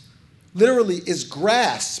embodiment, literally is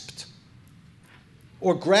grasped,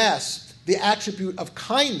 the attribute of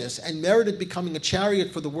kindness and merited becoming a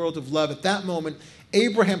chariot for the world of love, at that moment,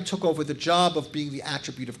 Abraham took over the job of being the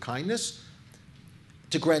attribute of kindness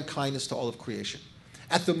to grant kindness to all of creation.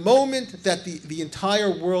 At the moment that the entire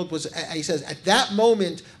world was, he says, at that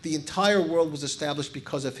moment, the entire world was established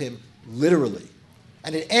because of him, literally.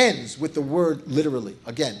 And it ends with the word literally.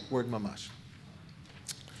 Again, word mamash.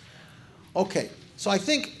 Okay, so I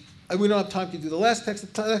think we don't have time to do the last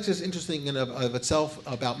text. The text is interesting in of itself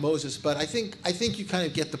about Moses, but I think you kind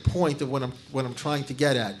of get the point of what I'm trying to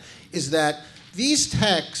get at, is that these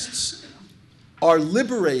texts are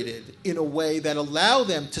liberated in a way that allow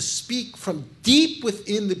them to speak from deep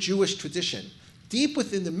within the Jewish tradition, deep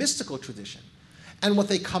within the mystical tradition. And what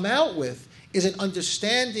they come out with is an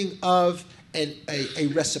understanding of a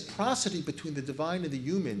reciprocity between the divine and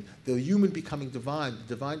the human becoming divine,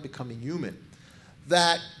 the divine becoming human,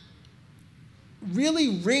 that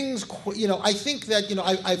really rings, I think that,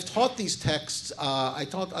 I've taught these texts. I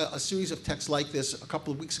taught a series of texts like this a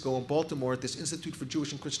couple of weeks ago in Baltimore at this Institute for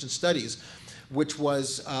Jewish and Christian Studies, which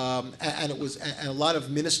was, and a lot of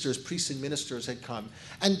ministers, priests and ministers had come.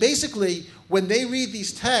 And basically, when they read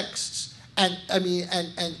these texts and I mean, and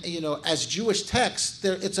as Jewish texts,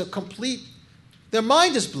 it's a complete. Their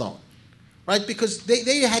mind is blown, right? Because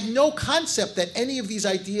they had no concept that any of these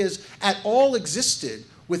ideas at all existed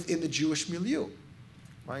within the Jewish milieu,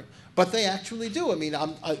 right? But they actually do. I mean,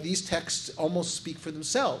 these texts almost speak for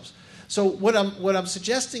themselves. So what I'm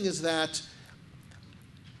suggesting is that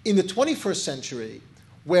in the 21st century,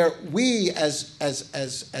 where we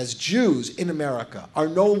as Jews in America are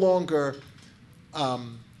no longer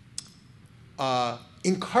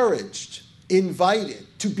encouraged, invited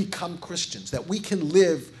to become Christians, that we can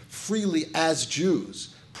live freely as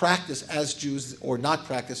Jews, practice as Jews or not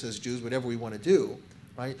practice as Jews, whatever we want to do,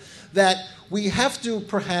 right? That we have to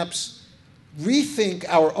perhaps rethink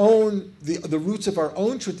our own, the roots of our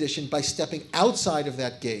own tradition by stepping outside of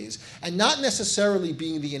that gaze and not necessarily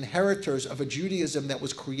being the inheritors of a Judaism that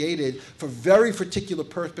was created for very particular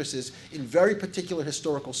purposes in very particular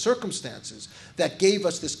historical circumstances that gave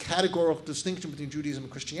us this categorical distinction between Judaism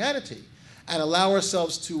and Christianity, and allow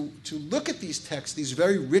ourselves to look at these texts, these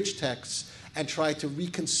very rich texts, and try to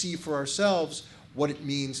reconceive for ourselves what it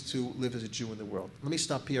means to live as a Jew in the world. Let me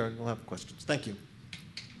stop here and we'll have questions. Thank you.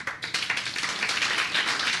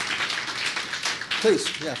 Please,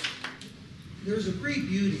 yes. There's a great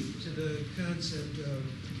beauty to the concept of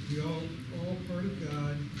we all part of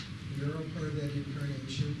God, we are all part of that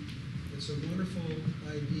incarnation. It's a wonderful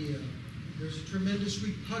idea. There's a tremendous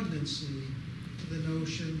repugnancy to the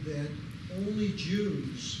notion that only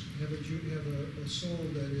Jews have a soul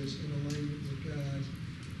that is in alignment with God.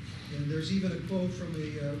 And there's even a quote from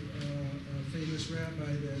a famous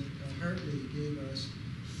rabbi that Hartley gave us,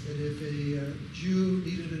 that if a Jew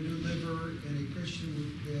needed a new liver and a Christian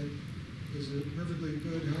that is a perfectly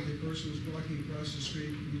good, healthy person was walking across the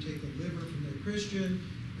street, you take the liver from the Christian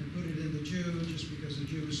and put it in the Jew just because the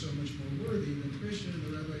Jew is so much more worthy than the Christian. And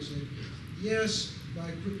the rabbi said, yes, by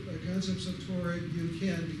concepts of Torah, you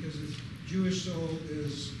can, because the Jewish soul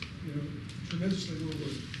is tremendously more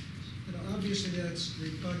worthy. Obviously that's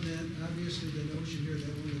repugnant. Obviously the notion here that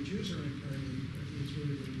only Jews are incarnate is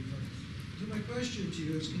really repugnant. So my question to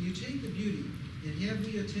you is, can you take the beauty, and have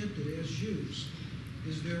we attempted as Jews,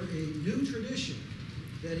 is there a new tradition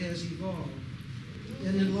that has evolved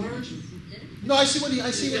and enlarged No, I see what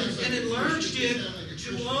and enlarged it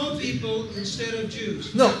to all people instead of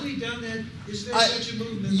Jews? No. Have we done that? Is there such a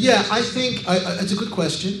movement? Yeah, I think it's a good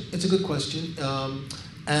question. It's a good question.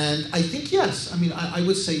 And I think yes. I mean, I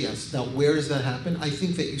would say yes. Now, where does that happen? I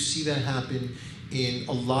think that you see that happen in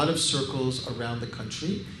a lot of circles around the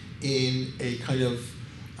country, in a kind of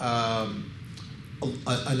an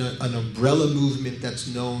umbrella movement that's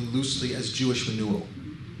known loosely as Jewish renewal,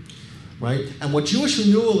 right? And what Jewish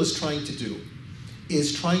renewal is trying to do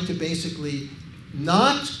is trying to basically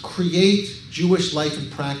not create Jewish life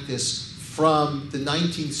and practice from the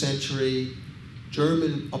 19th century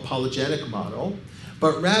German apologetic model,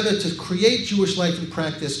 but rather to create Jewish life and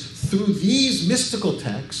practice through these mystical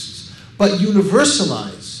texts, but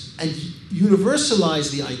universalize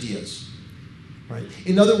the ideas, right?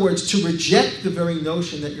 In other words, to reject the very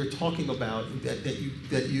notion that you're talking about,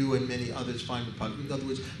 that you and many others find repugnant. In other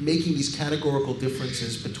words, making these categorical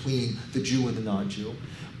differences between the Jew and the non-Jew,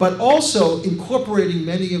 but also incorporating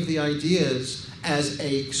many of the ideas as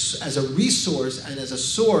a resource and as a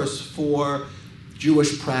source for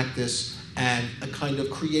Jewish practice, and a kind of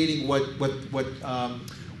creating what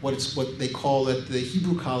they call at the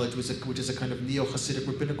Hebrew College, which is a kind of neo-Hasidic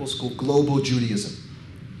rabbinical school, global Judaism.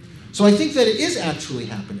 So I think that it is actually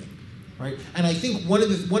happening, right? And I think one of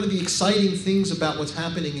the exciting things about what's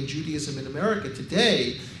happening in Judaism in America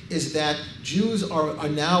today is that Jews are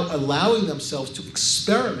now allowing themselves to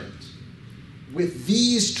experiment with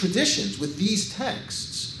these traditions, with these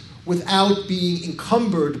texts, without being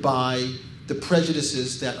encumbered by the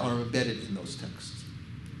prejudices that are embedded in those texts.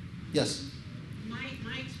 Yes? My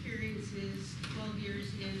experience is 12 years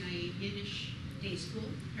in a Yiddish day school,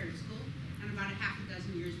 parent school, and about a half a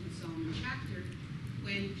dozen years with Solomon Schachter,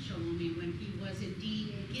 when he was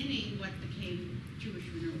indeed beginning what became Jewish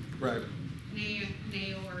renewal. Right.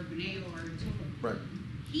 Bnei Or, and so forth. Right.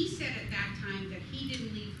 He said at that time that he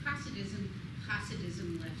didn't leave Hasidism,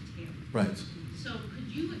 Hasidism left him. Right. So could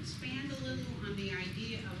you expand a little on the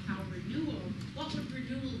idea of how what would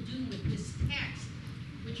renewal do with this text,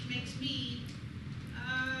 which makes me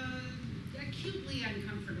acutely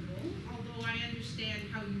uncomfortable, although I understand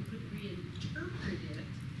how you could reinterpret it.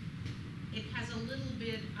 It has a little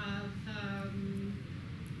bit of,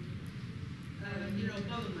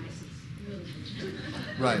 Bauermeister's.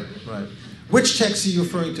 Right, right. Which text are you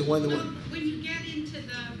referring to? When you get into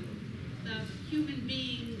the human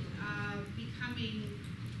being becoming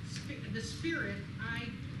the spirit, I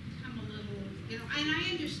become a little You know, and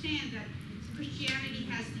I understand that Christianity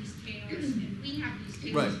has these tales, and we have these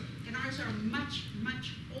tales, Right. and ours are much,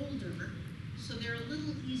 much older, so they're a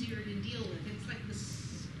little easier to deal with. It's like the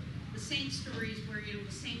saint stories where, you know,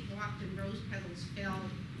 the saint walked and rose petals fell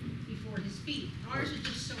before his feet. Ours are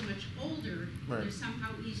just so much older, Right. they're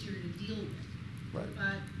somehow easier to deal with. Right.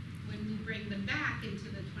 But when we bring them back into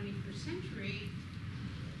the 21st century,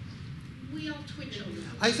 we all twitch a little.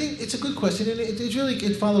 I think it's a good question, and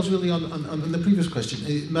it follows really on the previous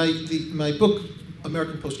question. My book,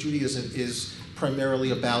 American Post-Judaism, is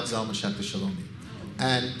primarily about Zalman Schachter Shalomi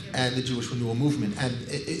and the Jewish Renewal Movement, and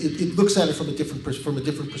it looks at it from a different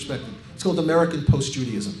perspective. It's called American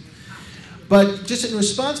Post-Judaism. But just in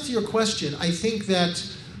response to your question, I think that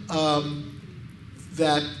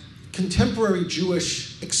that contemporary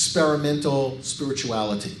Jewish experimental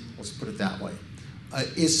spirituality, let's put it that way,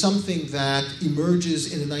 is something that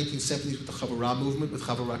emerges in the 1970s with the Chavurah movement, with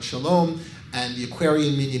Chavarat Shalom, and the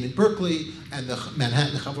Aquarian Minyan in Berkeley, and the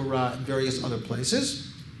Manhattan Chavurah and various other places.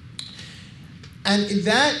 And in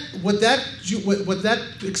that, what that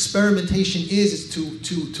experimentation is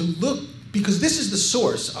to look, because this is the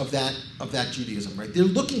source of that Judaism, right? They're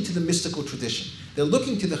looking to the mystical tradition. They're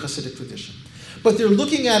looking to the Hasidic tradition. But they're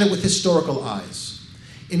looking at it with historical eyes.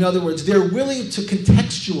 In other words, they're willing to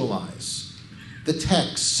contextualize the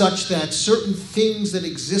text such that certain things that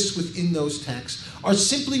exist within those texts are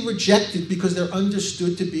simply rejected because they're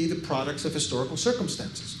understood to be the products of historical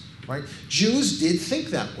circumstances, right? Jews did think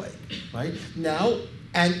that way, right? Now,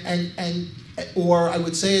 or I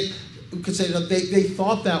would say it, we could say that they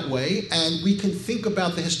thought that way, and we can think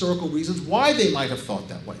about the historical reasons why they might have thought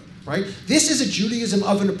that way, right? This is a Judaism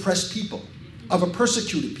of an oppressed people, of a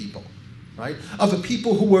persecuted people, right? Of a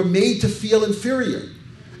people who were made to feel inferior.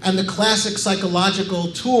 And the classic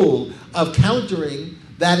psychological tool of countering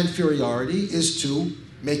that inferiority is to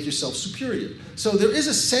make yourself superior. So there is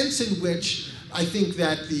a sense in which I think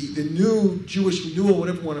that the new Jewish renewal,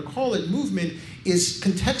 whatever you want to call it, movement is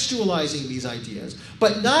contextualizing these ideas,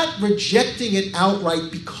 but not rejecting it outright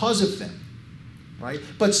because of them, right?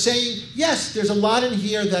 But saying, yes, there's a lot in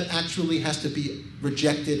here that actually has to be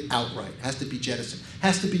rejected outright, has to be jettisoned,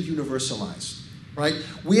 has to be universalized. Right?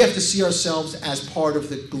 We have to see ourselves as part of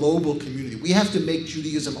the global community. We have to make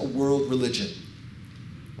Judaism a world religion.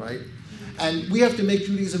 Right? And we have to make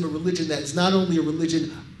Judaism a religion that is not only a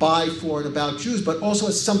religion by, for, and about Jews, but also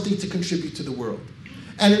has something to contribute to the world.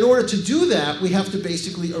 And in order to do that, we have to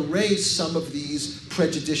basically erase some of these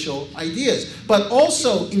prejudicial ideas. But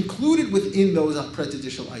also included within those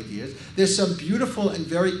prejudicial ideas, there's some beautiful and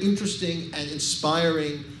very interesting and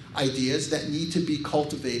inspiring ideas that need to be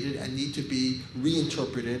cultivated and need to be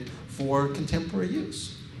reinterpreted for contemporary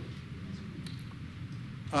use.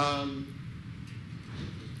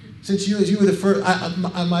 Since you were the first,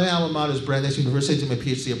 my alma mater is Brandeis University. I did my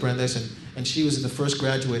PhD at Brandeis, and she was in the first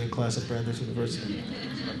graduating class at Brandeis University.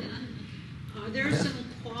 Are there some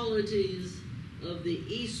qualities of the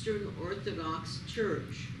Eastern Orthodox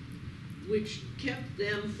Church which kept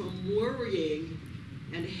them from worrying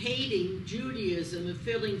and hating Judaism and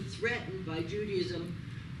feeling threatened by Judaism,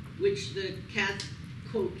 which the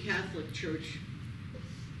quote Catholic Church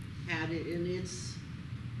had in its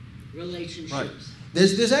relationships? Right.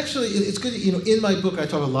 There's actually, it's good, you know, in my book I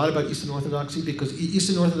talk a lot about Eastern Orthodoxy because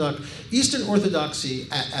Eastern Orthodoxy,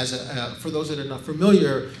 as for those that are not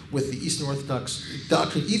familiar with the Eastern Orthodox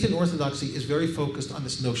doctrine, Eastern Orthodoxy is very focused on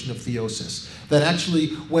this notion of theosis. That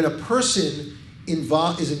actually, when a person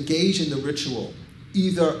is engaged in the ritual,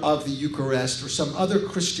 either of the Eucharist or some other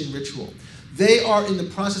Christian ritual, they are in the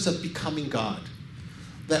process of becoming God.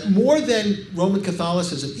 That more than Roman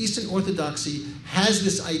Catholicism, Eastern Orthodoxy has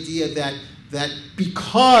this idea that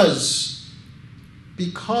because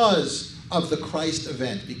of the Christ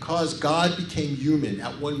event, because God became human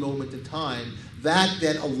at one moment in time, that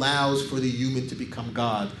then allows for the human to become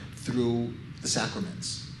God through the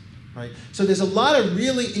sacraments. Right? So there's a lot of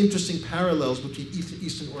really interesting parallels between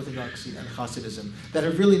Eastern Orthodoxy and Hasidism that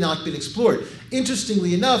have really not been explored.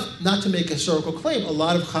 Interestingly enough, not to make a historical claim, a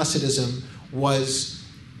lot of Hasidism was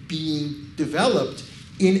being developed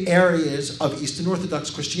in areas of Eastern Orthodox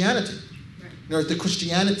Christianity. Right. The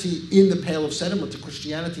Christianity in the Pale of Settlement, the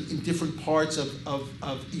Christianity in different parts of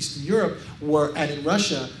Eastern Europe and in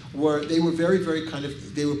Russia, they were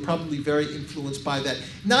they were probably very influenced by that.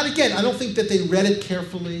 Not again, I don't think that they read it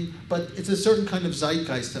carefully, but it's a certain kind of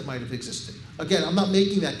zeitgeist that might have existed. Again, I'm not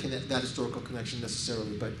making that historical connection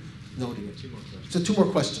necessarily, but noting it. 2 more questions. So 2 more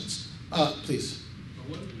questions. Please. I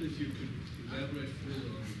wondered if you could elaborate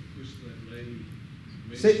further on the question that lady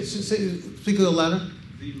Speak a little louder.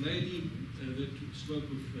 The lady that spoke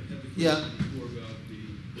with Heather Yeah. before about the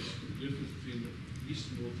difference between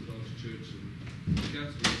Eastern Orthodox Church and the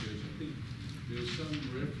Catholic Church, I think there's some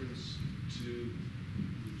reference to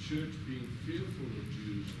the church being fearful of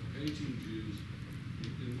Jews, hating Jews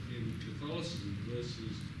in Catholicism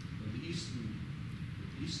versus the Eastern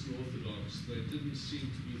Orthodox. They didn't seem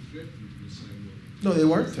to be threatened in the same way. No, they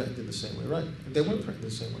weren't threatened in the same way, right? They weren't threatened in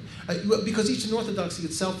the same way. Because Eastern Orthodoxy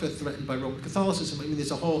itself is threatened by Roman Catholicism. I mean,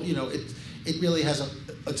 there's a whole, it really has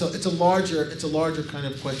it's a larger kind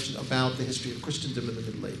of question about the history of Christendom in the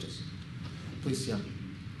Middle Ages. Please, yeah.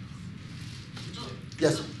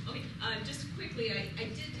 Yes. Okay. Just quickly, I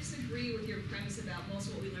did disagree with your premise about most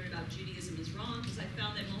of what we learned about Judaism is wrong, because I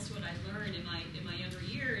found that most of what I learned in my younger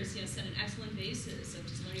years, set an excellent basis of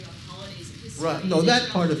just learning about holidays and history. Right. No, that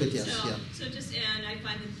part of it, yes. And I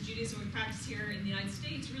find that the Judaism we practice here in the United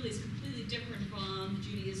States really is completely different from the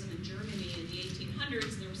Judaism in Germany in the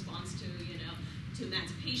 1800s and the response to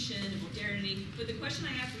emancipation and modernity. But the question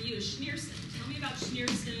I have for you is Schneerson. Tell me about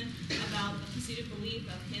Schneerson, about the Hasidic belief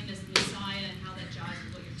of him as the Messiah and how that jives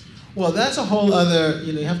with what you're teaching. Well, that's a whole other,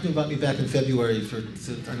 you have to invite me back in February for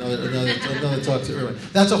another talk to Irwin.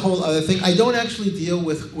 That's a whole other thing. I don't actually deal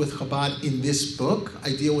with Chabad in this book. I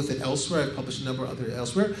deal with it elsewhere. I've published a number of other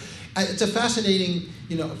elsewhere. It's a fascinating,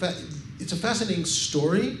 it's a fascinating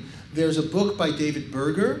story. There's a book by David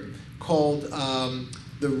Berger called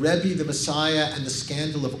The Rebbe, the Messiah, and the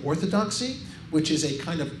Scandal of Orthodoxy, which is a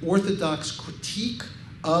kind of orthodox critique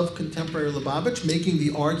of contemporary Lubavitch, making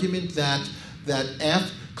the argument that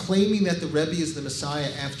claiming that the Rebbe is the Messiah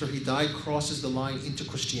after he died crosses the line into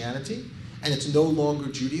Christianity, and it's no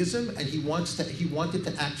longer Judaism. And he wanted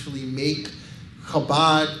to actually make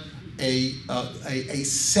Chabad a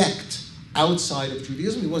sect outside of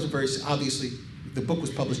Judaism. He wasn't very, obviously, the book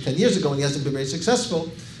was published 10 years ago, and he hasn't been very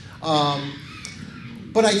successful.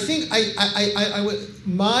 But I think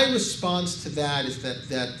my response to that is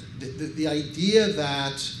that the idea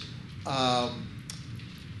that,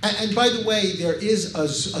 and by the way, there is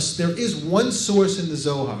one source in the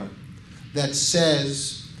Zohar that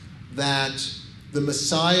says that the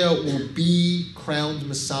Messiah will be crowned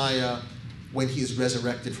Messiah when he is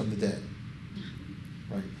resurrected from the dead.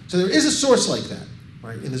 Right. So there is a source like that,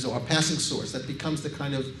 right, in the Zohar, a passing source that becomes the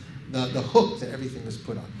kind of the hook that everything is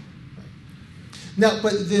put on. Now,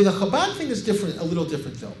 but the Chabad thing is different, a little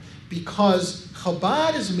different though, because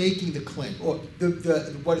Chabad is making the claim, or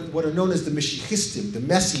what are known as the Mashiachistim, the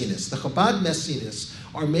Messianists, the Chabad Messianists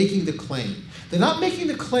are making the claim. They're not making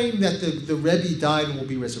the claim that the Rebbe died and will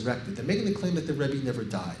be resurrected. They're making the claim that the Rebbe never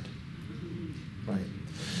died. Right?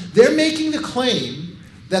 They're making the claim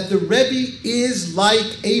that the Rebbe is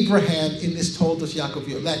like Abraham in this Toldos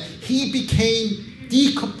Yaakov, that he became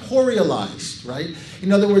decorporealized, right?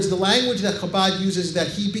 In other words, the language that Chabad uses is that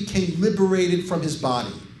he became liberated from his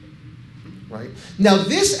body, right? Now,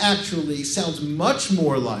 this actually sounds much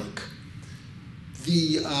more like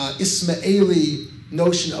the Ismaili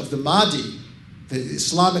notion of the Mahdi, the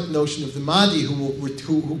Islamic notion of the Mahdi,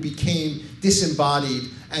 who became disembodied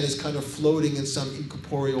and is kind of floating in some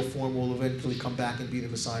incorporeal form, will eventually come back and be the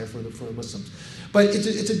Messiah for the Muslims. But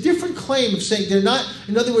it's a different claim of saying they're not.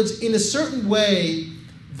 In other words, in a certain way,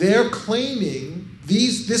 they're claiming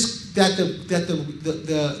that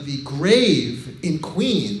the grave in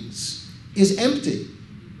Queens is empty,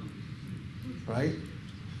 right?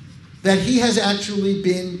 That he has actually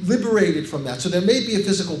been liberated from that. So there may be a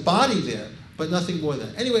physical body there, but nothing more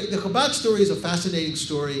than that. Anyway, the Chabad story is a fascinating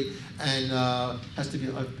story and has to be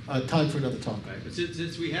a time for another talk. Right, but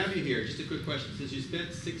since we have you here, just a quick question. Since you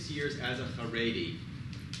spent 6 years as a Haredi,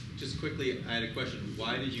 just quickly, I had a question.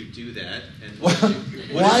 Why did you do that? And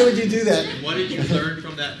why would you do that? And what did you learn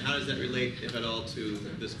from that? How does that relate, if at all, to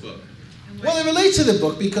this book? Well, it relates to the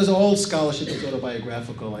book because all scholarship is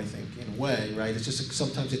autobiographical, I think, in a way, right? It's just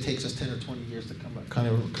sometimes it takes us 10 or 20 years to come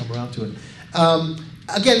around to it.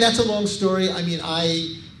 Again, that's a long story. I mean,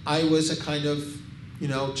 I was a kind of,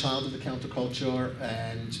 child of the counterculture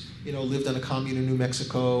and, lived on a commune in New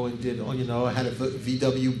Mexico and did, I had a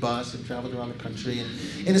VW bus and traveled around the country. And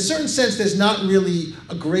in a certain sense, there's not really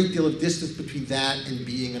a great deal of distance between that and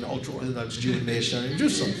being an ultra-Orthodox Jew in Meah Shearim in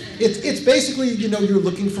Jerusalem. It's basically, you're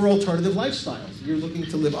looking for alternative lifestyles. You're looking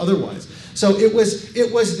to live otherwise. So it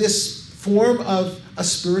was this form of a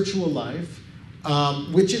spiritual life,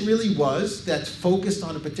 which it really was, that focused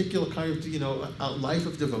on a particular kind of, a life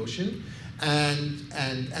of devotion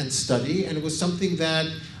and study. And it was something that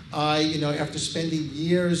I, after spending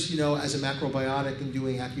years, as a macrobiotic and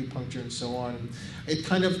doing acupuncture and so on, it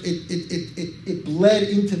kind of, it bled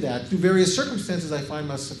into that. Through various circumstances, I found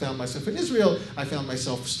myself in Israel, I found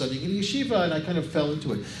myself studying in yeshiva, and I kind of fell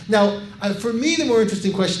into it. Now, for me, the more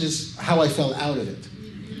interesting question is how I fell out of it,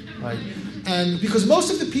 right? And because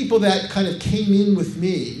most of the people that kind of came in with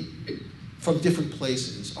me from different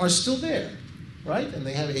places are still there, right? And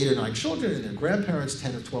they have 8 or 9 children and their grandparents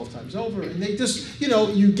 10 or 12 times over. And they just,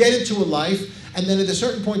 you get into a life, and then at a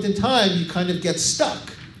certain point in time, you kind of get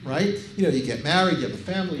stuck, right? You get married, you have a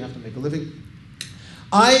family, you have to make a living.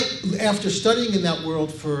 After studying in that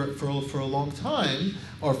world for a long time,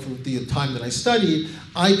 or for the time that I studied,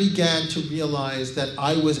 I began to realize that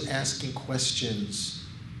I was asking questions,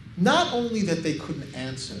 not only that they couldn't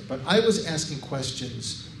answer, but I was asking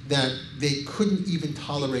questions that they couldn't even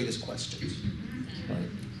tolerate as questions,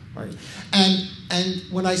 right? And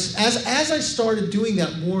when as I started doing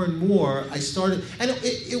that more and more, I started, and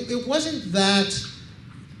it wasn't that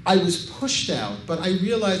I was pushed out, but I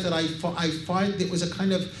realized that I find it was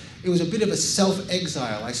a bit of a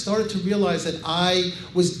self-exile. I started to realize that I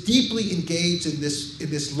was deeply engaged in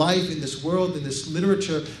this life, in this world, in this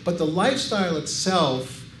literature, but the lifestyle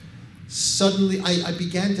itself, suddenly I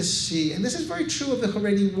began to see, and this is very true of the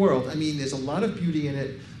Haredi world. I mean, there's a lot of beauty in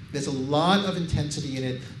it, there's a lot of intensity in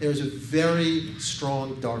it, there's a very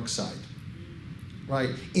strong dark side.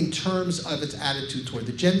 Right, in terms of its attitude toward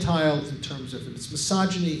the Gentile, in terms of its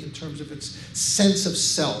misogyny, in terms of its sense of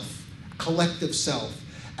self, collective self.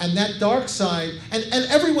 And that dark side, and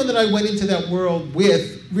everyone that I went into that world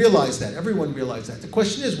with realized that. Everyone realized that. The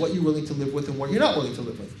question is what you're willing to live with and what you're not willing to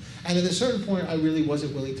live with. And at a certain point, I really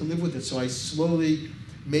wasn't willing to live with it. So I slowly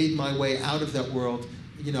made my way out of that world.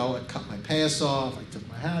 I cut my pants off, I took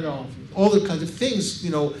my hat off, all the kinds of things,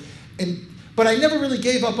 But I never really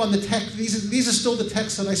gave up on the text. These are still the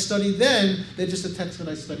texts that I studied then. They're just the texts that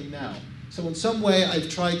I study now. So in some way, I've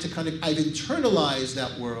tried to I've internalized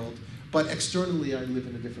that world, but externally, I live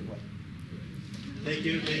in a different way. Thank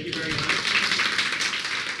you very much.